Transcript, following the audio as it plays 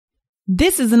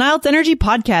This is an IELTS Energy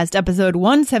Podcast, episode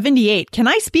 178. Can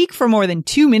I speak for more than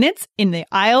 2 minutes in the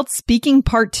IELTS Speaking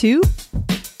Part 2?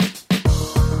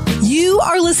 You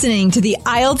are listening to the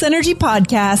IELTS Energy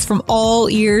Podcast from All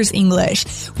Ears English.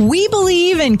 We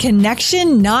believe in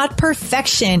connection, not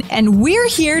perfection, and we're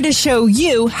here to show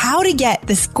you how to get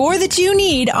the score that you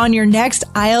need on your next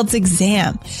IELTS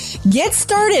exam. Get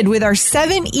started with our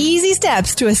 7 easy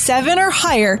steps to a 7 or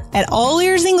higher at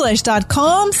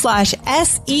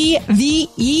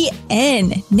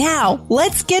allearsenglish.com/SEVEN. Now,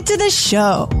 let's get to the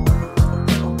show.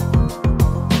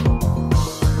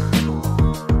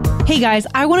 Hey guys,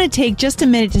 I want to take just a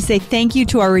minute to say thank you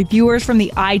to our reviewers from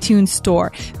the iTunes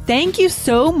store. Thank you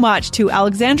so much to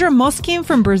Alexandra Moskin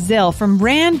from Brazil, from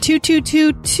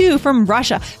Ran2222 from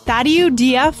Russia, Thaddeus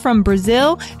Dia from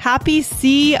Brazil, Happy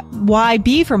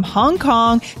CYB from Hong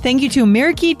Kong. Thank you to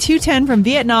Mirki210 from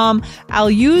Vietnam,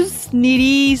 Alyuz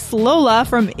Nidi Slola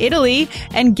from Italy,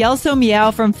 and Gelso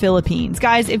Miel from Philippines.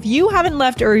 Guys, if you haven't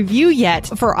left a review yet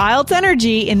for IELTS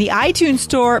Energy in the iTunes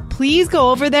store, please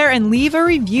go over there and leave a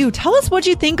review. Tell us what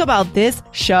you think about this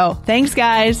show. Thanks,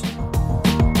 guys.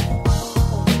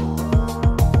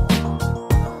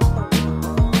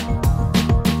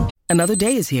 Another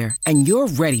day is here, and you're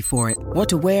ready for it. What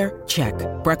to wear? Check.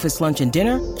 Breakfast, lunch, and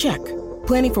dinner? Check.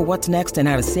 Planning for what's next and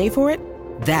how to save for it?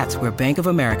 That's where Bank of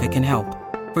America can help.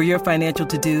 For your financial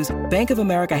to-dos, Bank of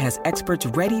America has experts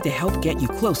ready to help get you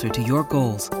closer to your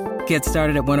goals. Get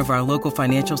started at one of our local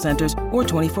financial centers or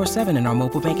 24/7 in our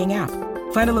mobile banking app.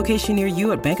 Find a location near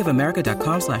you at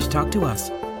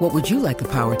bankofamerica.com/talktous. What would you like the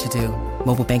power to do?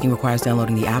 Mobile banking requires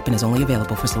downloading the app and is only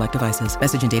available for select devices.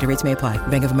 Message and data rates may apply.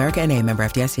 Bank of America NA, member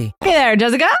FDIC. Hey there,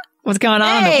 Jessica. What's going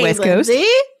on the West Coast? Lindsay.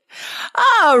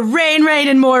 Oh, rain,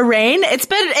 and more rain.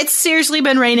 It's seriously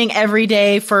been raining every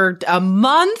day for a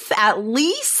month at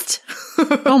least.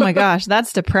 Oh my gosh,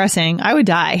 that's depressing. I would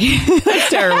die. That's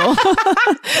terrible.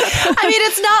 I mean,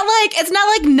 it's not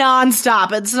like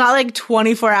nonstop. It's not like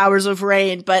 24 hours of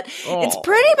rain, but it's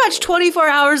pretty much 24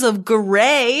 hours of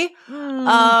gray.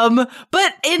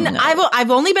 But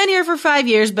I've only been here for 5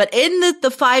 years, but in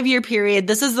the 5-year period,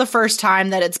 this is the first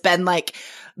time that it's been like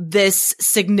this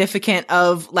significant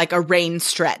of like a rain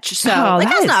stretch. So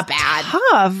that's not bad.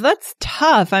 That's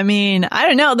tough. I mean, I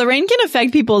don't know. The rain can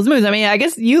affect people's moods. I mean, I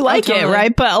guess you like it,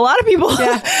 right? But a lot of people,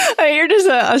 I mean, you're just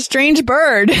a strange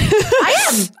bird.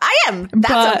 I am.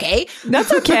 Okay.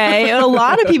 That's okay. A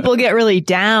lot of people get really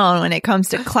down when it comes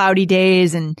to cloudy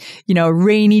days and,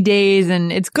 rainy days.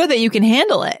 And it's good that you can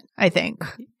handle it, I think.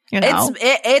 It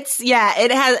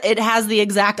has the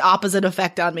exact opposite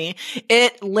effect on me.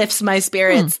 It lifts my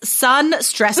spirits. Sun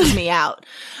stresses me out.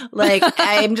 Like,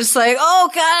 I'm just like, oh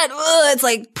God, it's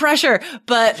like pressure.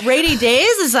 But rainy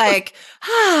days is like,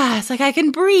 it's like I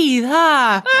can breathe.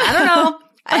 I don't know.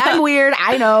 I'm weird.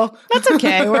 I know. That's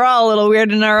okay. We're all a little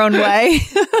weird in our own way.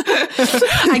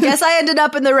 I guess I ended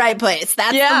up in the right place.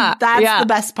 That's the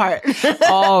best part.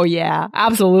 Oh, yeah.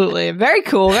 Absolutely. Very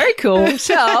cool. Very cool.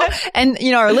 So, and,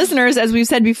 our listeners, as we've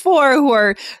said before, who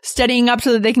are studying up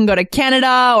so that they can go to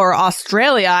Canada or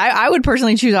Australia, I would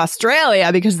personally choose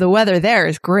Australia because the weather there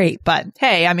is great. But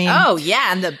hey, I mean. Oh,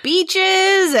 yeah. And the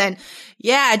beaches and.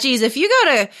 Yeah, geez, if you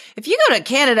go to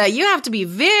Canada, you have to be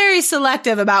very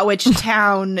selective about which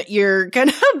town you're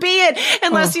gonna be in,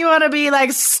 unless you want to be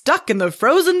like stuck in the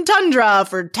frozen tundra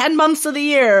for 10 months of the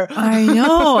year.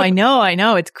 I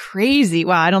know. It's crazy.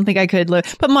 Wow, I don't think I could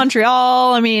live. But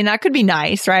Montreal, I mean, that could be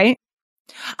nice, right?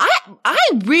 I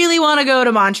really want to go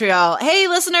to Montreal. Hey,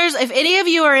 listeners, if any of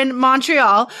you are in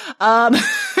Montreal, send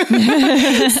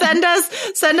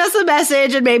us a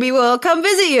message and maybe we'll come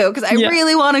visit you because I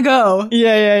really want to go.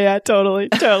 Yeah. Totally.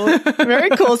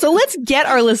 Very cool. So let's get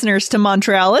our listeners to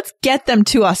Montreal. Let's get them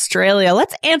to Australia.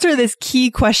 Let's answer this key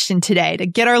question today to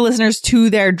get our listeners to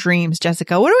their dreams.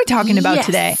 Jessica, what are we talking about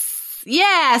today?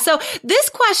 Yeah. So this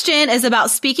question is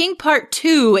about speaking part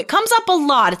 2. It comes up a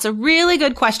lot. It's a really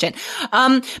good question.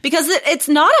 Because it's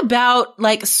not about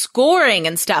like scoring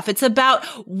and stuff. It's about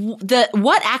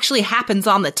what actually happens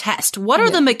on the test. What are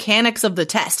the mechanics of the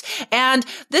test? And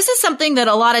this is something that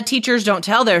a lot of teachers don't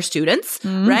tell their students,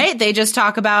 right? They just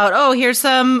talk about, here's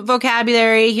some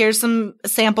vocabulary, here's some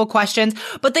sample questions,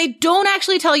 but they don't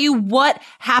actually tell you what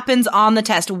happens on the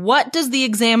test. What does the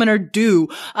examiner do?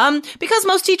 Because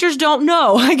most teachers don't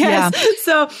know, I guess.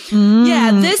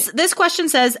 Yeah. So, this question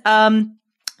says,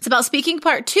 it's about speaking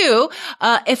part 2.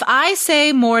 If I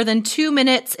say more than 2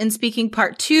 minutes in speaking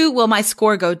part 2, will my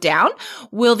score go down?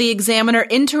 Will the examiner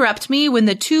interrupt me when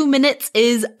the 2 minutes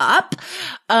is up?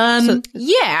 So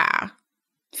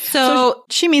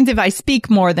she means if I speak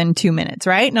more than 2 minutes,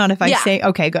 right? Not if I say,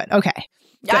 okay, good. Okay.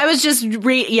 I was just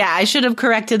I should have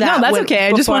corrected that. No, that's okay.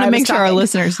 I just want to make sure our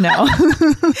listeners know.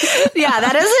 Yeah,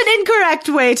 that is an incorrect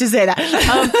way to say that.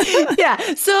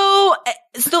 So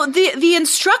the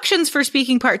instructions for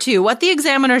speaking part 2, what the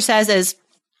examiner says is,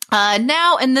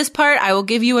 now in this part, I will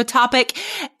give you a topic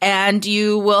and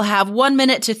you will have 1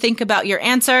 minute to think about your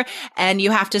answer and you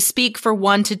have to speak for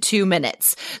 1 to 2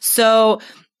 minutes. So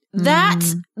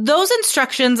those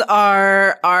instructions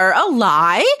are a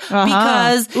lie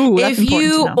because if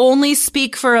you only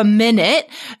speak for a minute,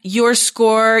 your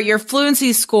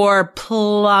fluency score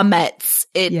plummets.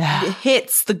 It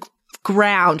hits the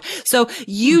ground. So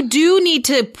you do need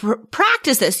to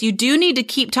practice this. You do need to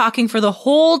keep talking for the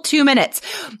whole 2 minutes.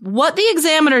 What the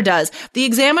examiner does, the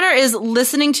examiner is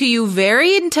listening to you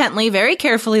very intently, very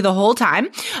carefully the whole time.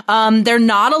 They're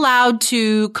not allowed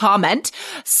to comment.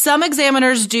 Some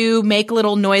examiners do make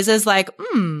little noises like,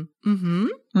 and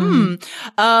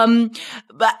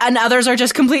others are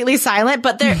just completely silent.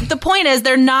 But the point is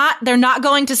they're not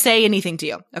going to say anything to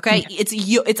you. Okay.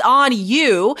 It's on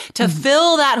you to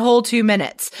fill that whole 2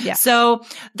 minutes. Yeah. So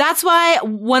that's why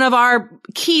one of our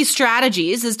key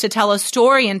strategies is to tell a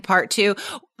story in part 2.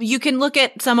 You can look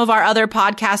at some of our other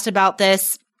podcasts about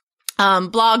this.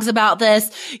 Blogs about this,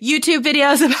 YouTube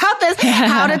videos about this,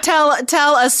 how to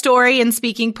tell a story in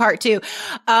speaking part 2.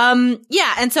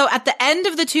 And so at the end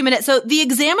of the 2 minutes, so the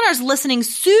examiner is listening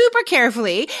super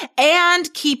carefully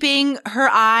and keeping her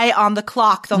eye on the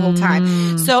clock the whole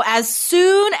time. So as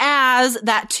soon as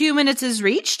that 2 minutes is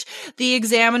reached, the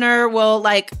examiner will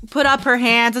put up her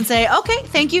hands and say, okay,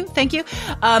 thank you.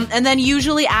 And then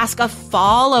usually ask a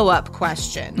follow-up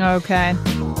question. Okay.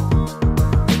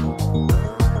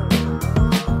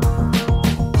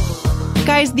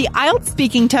 Guys, the IELTS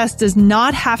speaking test does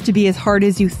not have to be as hard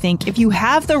as you think. If you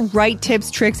have the right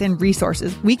tips, tricks, and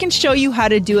resources, we can show you how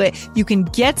to do it. You can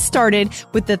get started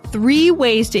with the 3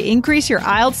 ways to increase your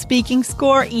IELTS speaking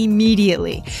score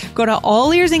immediately. Go to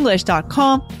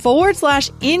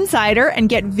allearsenglish.com/insider and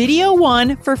get video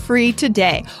 1 for free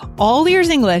today.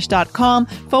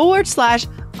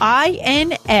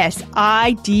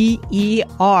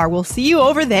 allearsenglish.com/INSIDER. We'll see you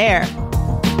over there.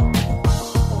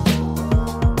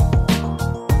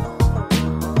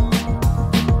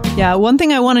 Yeah, one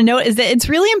thing I want to note is that it's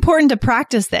really important to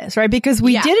practice this, right? Because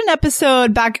we did an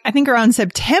episode back, I think around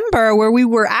September, where we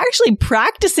were actually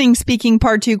practicing speaking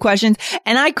part 2 questions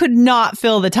and I could not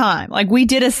fill the time. We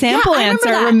did a sample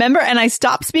answer, remember? And I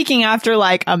stopped speaking after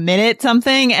a minute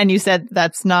something and you said,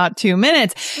 that's not 2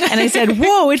 minutes. And I said,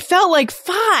 whoa, it felt like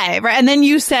 5, right? And then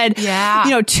you said,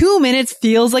 2 minutes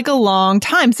feels like a long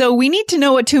time. So we need to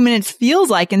know what 2 minutes feels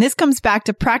like. And this comes back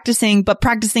to practicing, but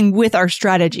practicing with our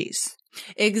strategies.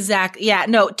 Exactly. Yeah.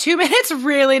 No, 2 minutes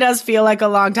really does feel like a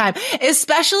long time,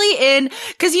 especially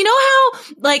cause you know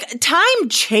how time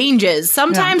changes.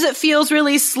 Sometimes it feels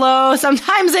really slow.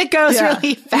 Sometimes it goes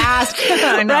really fast.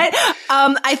 Right.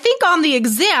 I think on the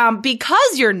exam,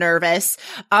 because you're nervous,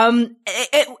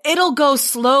 it'll go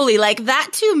slowly. That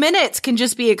 2 minutes can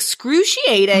just be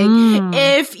excruciating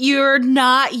if you're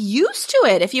not used to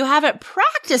it, if you haven't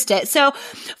practiced it. So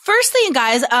first thing,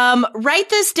 guys, write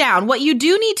this down. What you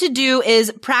do need to do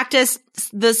is practice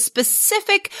the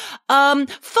specific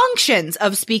functions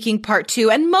of speaking part 2,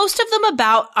 and most of them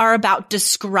are about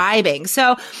describing.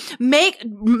 So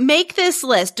make this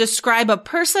list. Describe a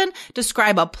person,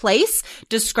 describe a place,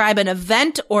 describe an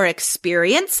event or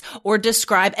experience, or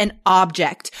describe an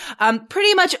object.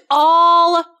 Pretty much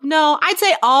all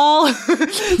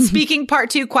speaking part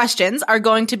 2 questions are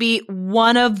going to be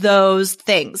one of those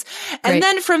things. And Great.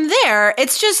 Then from there,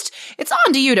 it's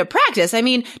on to you to practice. I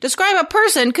mean, describe a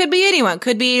person could be anyone.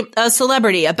 Could be a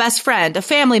celebrity, a best friend, a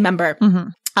family member,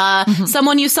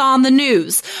 someone you saw on the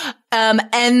news.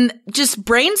 And just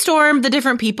brainstorm the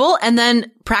different people and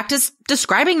then practice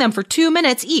describing them for 2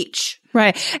 minutes each.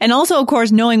 Right. And also, of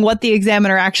course, knowing what the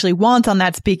examiner actually wants on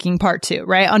that speaking part 2,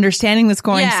 right? Understanding the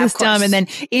scoring system and then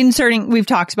we've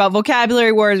talked about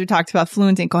vocabulary words, we talked about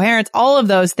fluency and coherence, all of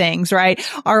those things, right,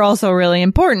 are also really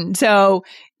important. So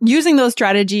using those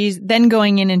strategies, then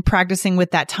going in and practicing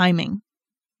with that timing.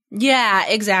 Yeah,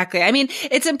 exactly. I mean,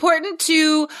 it's important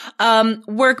to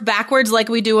work backwards like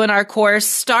we do in our course.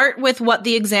 Start with what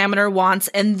the examiner wants,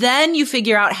 and then you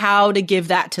figure out how to give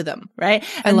that to them, right?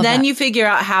 And then you figure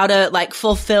out how to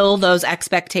fulfill those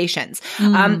expectations.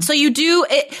 So you do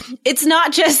it's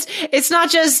not just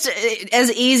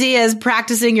as easy as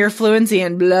practicing your fluency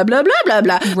and blah, blah, blah, blah,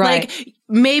 blah. Right.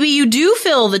 maybe you do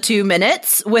fill the 2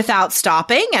 minutes without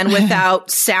stopping and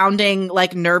without sounding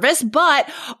like nervous, but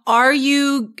are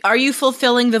you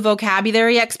fulfilling the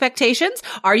vocabulary expectations?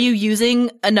 Are you using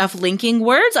enough linking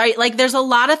words? There's a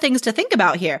lot of things to think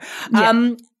about here.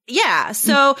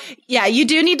 So you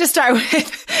do need to start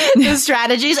with the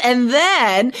strategies, and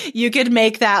then you could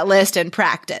make that list and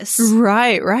practice.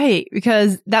 Right.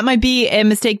 Because that might be a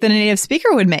mistake that a native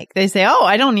speaker would make. They say,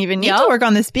 I don't even need to work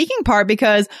on the speaking part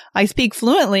because I speak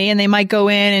fluently, and they might go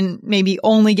in and maybe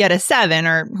only get a 7,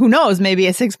 or who knows, maybe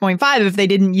a 6.5 if they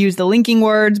didn't use the linking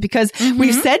words, because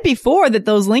we've said before that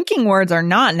those linking words are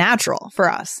not natural for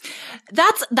us.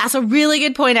 That's a really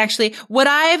good point, actually. What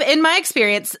in my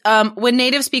experience, when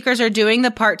native speakers are doing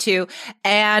the part 2,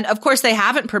 and of course they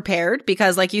haven't prepared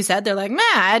because, like you said, they're like,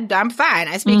 I'm fine.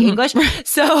 I speak English.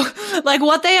 So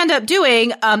what they end up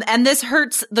doing, and this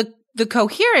hurts the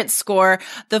coherence score.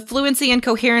 The fluency and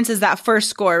coherence is that first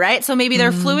score, right? So maybe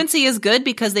their fluency is good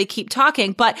because they keep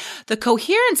talking, but the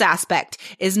coherence aspect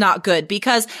is not good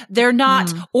because they're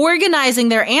not organizing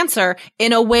their answer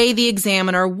in a way the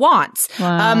examiner wants.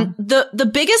 Wow. The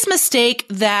biggest mistake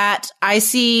that I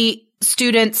see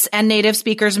students and native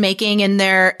speakers making in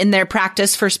their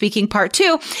practice for speaking part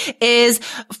 2 is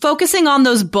focusing on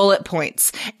those bullet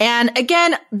points. And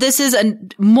again, this is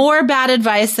more bad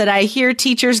advice that I hear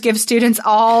teachers give students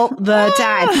all the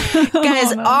time.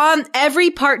 Guys, on every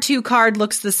part 2 card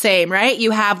looks the same, right? You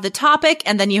have the topic,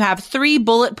 and then you have 3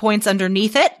 bullet points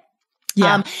underneath it.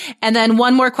 Yeah. And then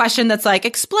one more question that's like,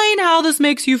 explain how this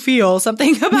makes you feel,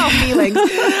 something about feelings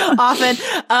often.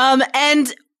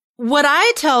 And what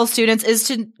I tell students is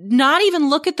to not even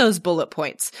look at those bullet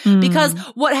points, because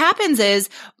what happens is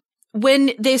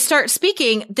when they start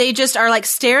speaking, they just are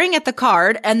staring at the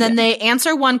card, and then they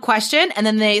answer one question, and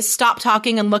then they stop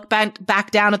talking and look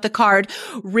back down at the card,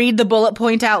 read the bullet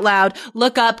point out loud,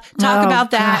 look up, talk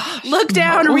about that, look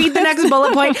down, read the next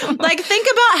bullet point. Think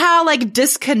about how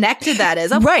disconnected that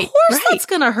is. Of course that's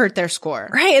going to hurt their score.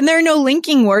 Right. And there are no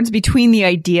linking words between the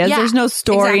ideas. Yeah, there's no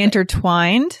story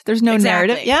intertwined. There's no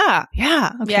narrative. Yeah.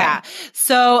 Okay. Yeah.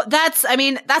 So that's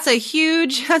a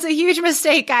huge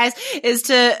mistake, guys, is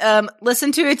to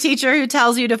listen to a teacher who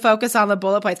tells you to focus on the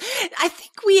bullet points. I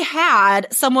think we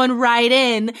had someone write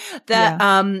in that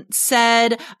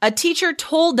said a teacher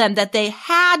told them that they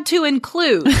had to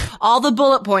include all the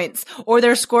bullet points or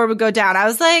their score would go down. I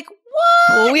was like, what?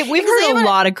 Well, we've heard a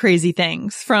lot of crazy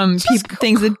things from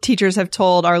things that teachers have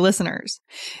told our listeners.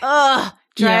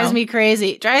 Drives me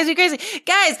crazy. Guys,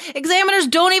 examiners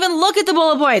don't even look at the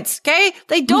bullet points, okay?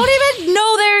 They don't even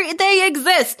know they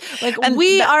exist. That's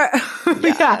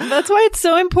why it's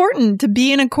so important to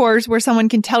be in a course where someone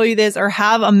can tell you this, or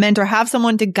have a mentor, have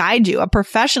someone to guide you, a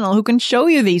professional who can show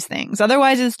you these things.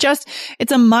 Otherwise,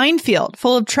 it's a minefield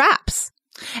full of traps.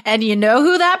 And you know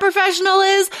who that professional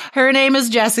is? Her name is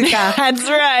Jessica. That's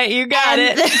right. You got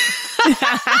it.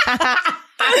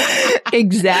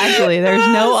 Exactly. There's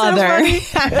no other.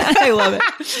 I love it.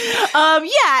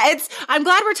 I'm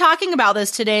glad we're talking about this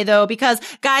today, though, because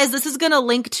guys, this is going to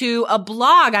link to a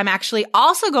blog I'm actually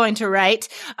also going to write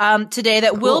today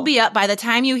that will be up by the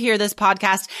time you hear this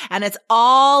podcast. And it's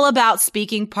all about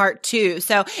speaking part 2.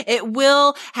 So it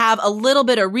will have a little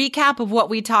bit of recap of what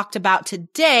we talked about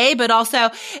today, but also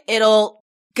it'll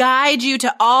guide you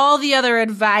to all the other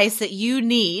advice that you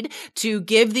need to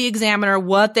give the examiner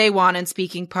what they want in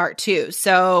speaking part 2.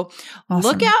 So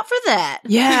look out for that.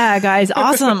 Yeah, guys.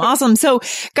 Awesome. So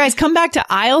guys, come back to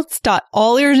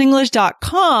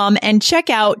IELTS.allearsenglish.com and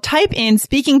type in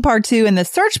speaking part 2 in the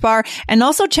search bar, and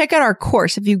also check out our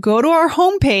course. If you go to our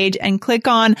homepage and click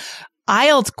on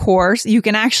IELTS course, you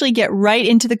can actually get right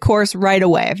into the course right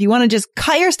away. If you want to just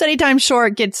cut your study time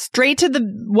short, get straight to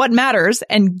what matters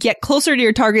and get closer to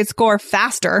your target score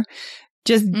faster,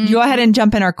 just go ahead and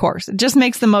jump in our course. It just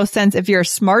makes the most sense if you're a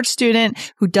smart student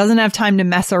who doesn't have time to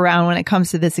mess around when it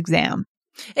comes to this exam.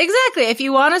 Exactly. If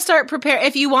you want to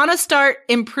start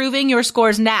improving your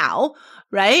scores now,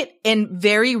 right, in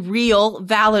very real,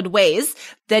 valid ways,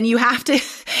 then you have to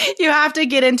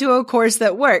get into a course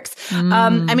that works.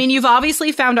 You've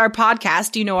obviously found our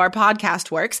podcast. You know our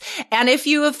podcast works. And if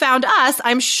you have found us,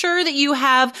 I'm sure that you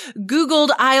have Googled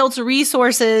IELTS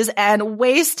resources and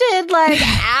wasted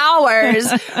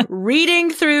hours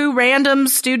reading through random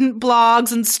student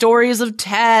blogs and stories of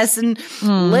tests and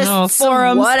lists,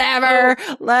 forums, whatever.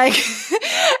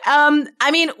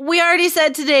 We already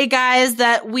said today, guys,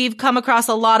 that we've come across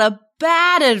a lot of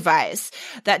bad advice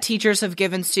that teachers have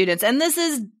given students. And this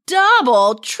is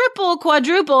double, triple,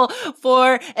 quadruple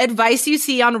for advice you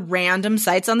see on random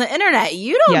sites on the internet.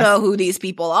 You don't know who these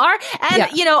people are.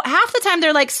 And, you know, half the time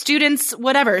they're like students,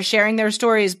 whatever, sharing their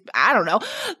stories. I don't know.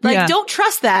 Like, don't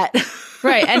trust that.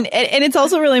 Right. And it's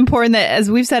also really important that,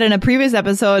 as we've said in a previous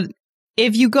episode,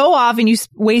 if you go off and you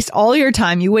waste all your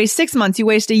time, you waste 6 months, you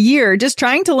waste a year just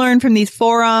trying to learn from these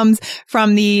forums,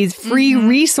 from these free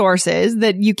resources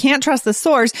that you can't trust the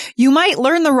source, you might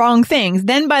learn the wrong things.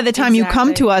 Then by the time you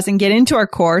come to us and get into our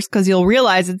course, because you'll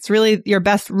realize it's really your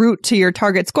best route to your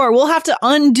target score, we'll have to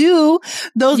undo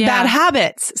those bad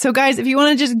habits. So guys, if you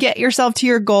want to just get yourself to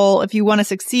your goal, if you want to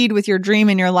succeed with your dream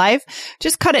in your life,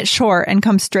 just cut it short and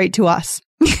come straight to us.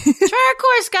 Try our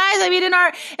course, guys. I mean,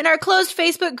 in our closed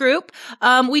Facebook group,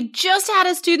 we just had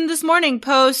a student this morning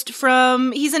post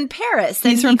he's in Paris.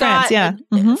 He's from France, yeah.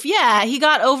 Yeah, he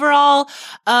got overall,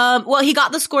 he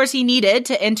got the scores he needed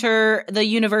to enter the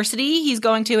university he's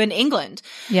going to in England.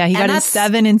 Yeah, he got a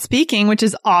 7 in speaking, which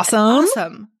is awesome.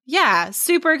 Awesome. Yeah,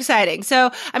 super exciting. So,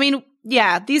 I mean,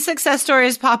 yeah, these success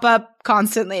stories pop up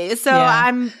constantly. So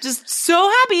I'm just so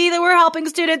happy that we're helping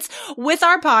students with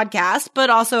our podcast, but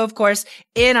also, of course,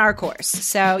 in our course.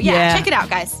 So check it out,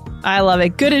 guys. I love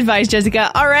it. Good advice,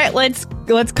 Jessica. All right, let's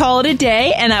call it a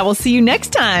day, and I will see you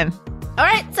next time. All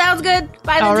right, sounds good.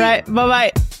 Bye, Lindsay. All right,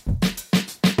 bye-bye.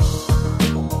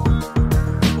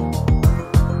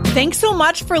 Thanks so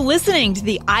much for listening to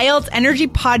the IELTS Energy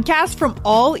Podcast from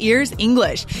All Ears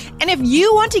English. And if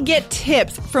you want to get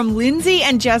tips from Lindsay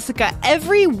and Jessica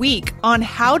every week on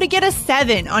how to get a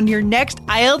 7 on your next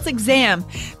IELTS exam,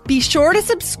 be sure to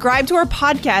subscribe to our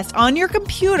podcast on your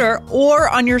computer or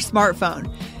on your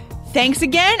smartphone. Thanks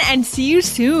again, and see you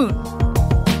soon.